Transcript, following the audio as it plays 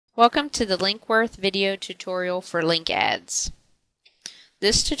Welcome to the LinkWorth video tutorial for LinkAds.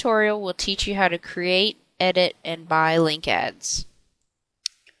 This tutorial will teach you how to create, edit, and buy LinkAds.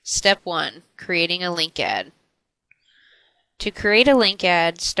 Step 1. Creating a LinkAd. To create a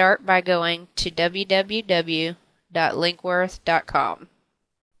LinkAd, start by going to www.linkworth.com.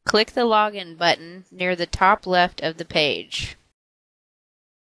 Click the Login button near the top left of the page.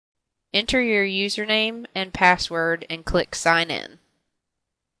 Enter your username and password and click Sign In.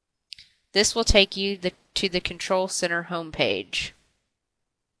 This will take you to the Control Center homepage.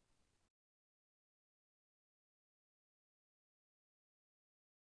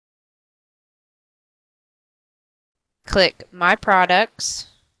 Click My Products,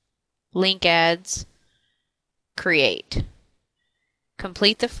 LinkAds, Create.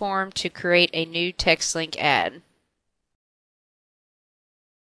 Complete the form to create a new text link ad.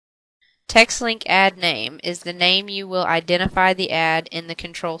 Text link ad name is the name you will identify the ad in the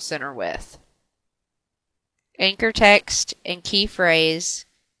Control Center with. Anchor text and key phrase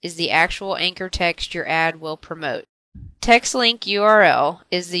is the actual anchor text your ad will promote. Text link URL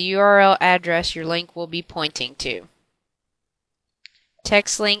is the URL address your link will be pointing to.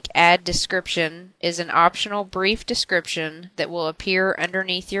 Text link ad description is an optional brief description that will appear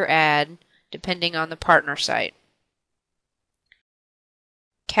underneath your ad depending on the partner site.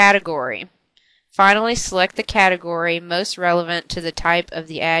 Category. Finally, select the category most relevant to the type of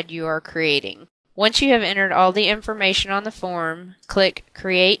the ad you are creating. Once you have entered all the information on the form, click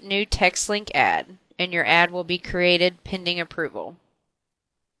Create New Text Link Ad, and your ad will be created pending approval.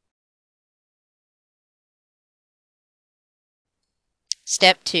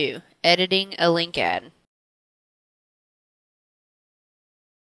 Step 2. Editing a link ad.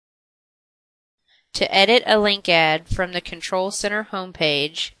 To edit a link ad from the Control Center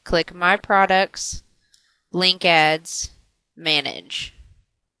homepage, click My Products, LinkAds, Manage.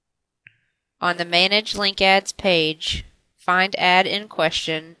 On the Manage LinkAds page, find ad in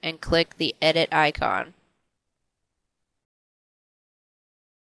question and click the Edit icon.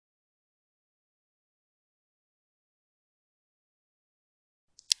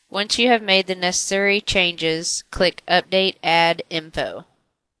 Once you have made the necessary changes, click Update Ad Info.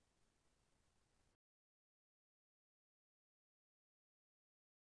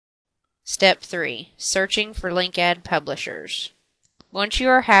 Step 3. Searching for LinkAd publishers. Once you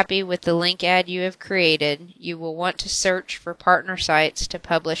are happy with the link ad you have created, you will want to search for partner sites to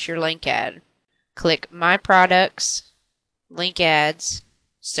publish your link ad. Click My Products, LinkAds,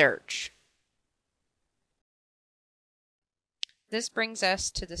 Search. This brings us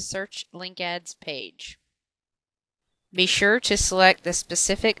to the Search LinkAds page. Be sure to select the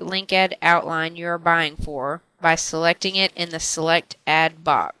specific link ad outline you are buying for by selecting it in the Select Ad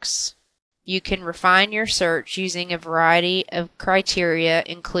box. You can refine your search using a variety of criteria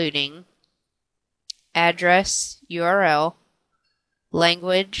including address, URL,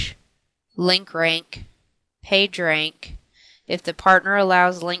 language, link rank, page rank, if the partner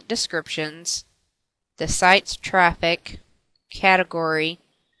allows link descriptions, the site's traffic, category,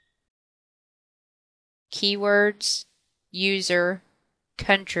 keywords, user,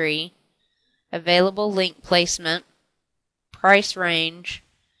 country, available link placement, price range,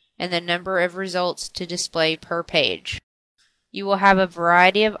 and the number of results to display per page. You will have a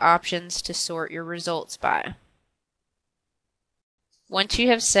variety of options to sort your results by. Once you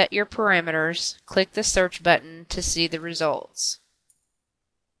have set your parameters, click the search button to see the results.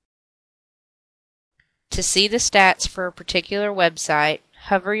 To see the stats for a particular website,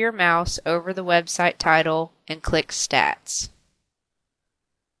 hover your mouse over the website title and click Stats.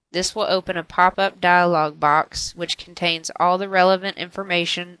 This will open a pop-up dialog box which contains all the relevant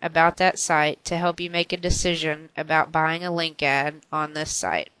information about that site to help you make a decision about buying a link ad on this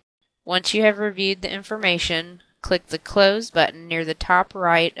site. Once you have reviewed the information, click the Close button near the top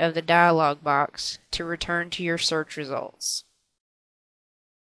right of the dialog box to return to your search results.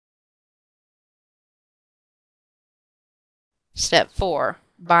 Step 4.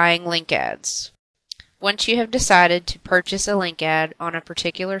 Buying link ads. Once you have decided to purchase a link ad on a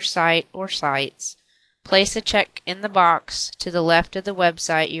particular site or sites, place a check in the box to the left of the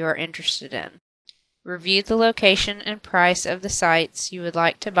website you are interested in. Review the location and price of the sites you would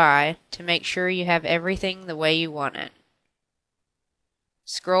like to buy to make sure you have everything the way you want it.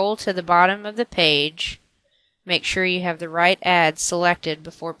 Scroll to the bottom of the page. Make sure you have the right ad selected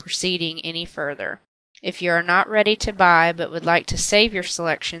before proceeding any further. If you are not ready to buy but would like to save your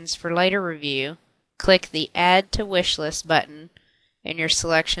selections for later review, click the Add to Wishlist button and your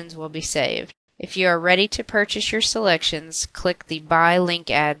selections will be saved. If you are ready to purchase your selections, click the Buy Link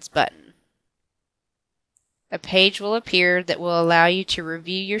Ads button. A page will appear that will allow you to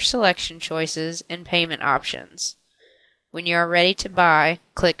review your selection choices and payment options. When you are ready to buy,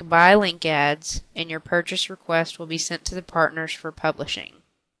 click Buy LinkAds, and your purchase request will be sent to the partners for publishing.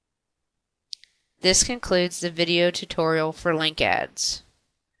 This concludes the video tutorial for LinkAds.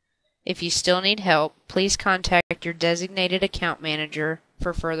 If you still need help, please contact your designated account manager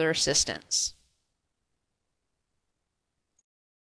for further assistance.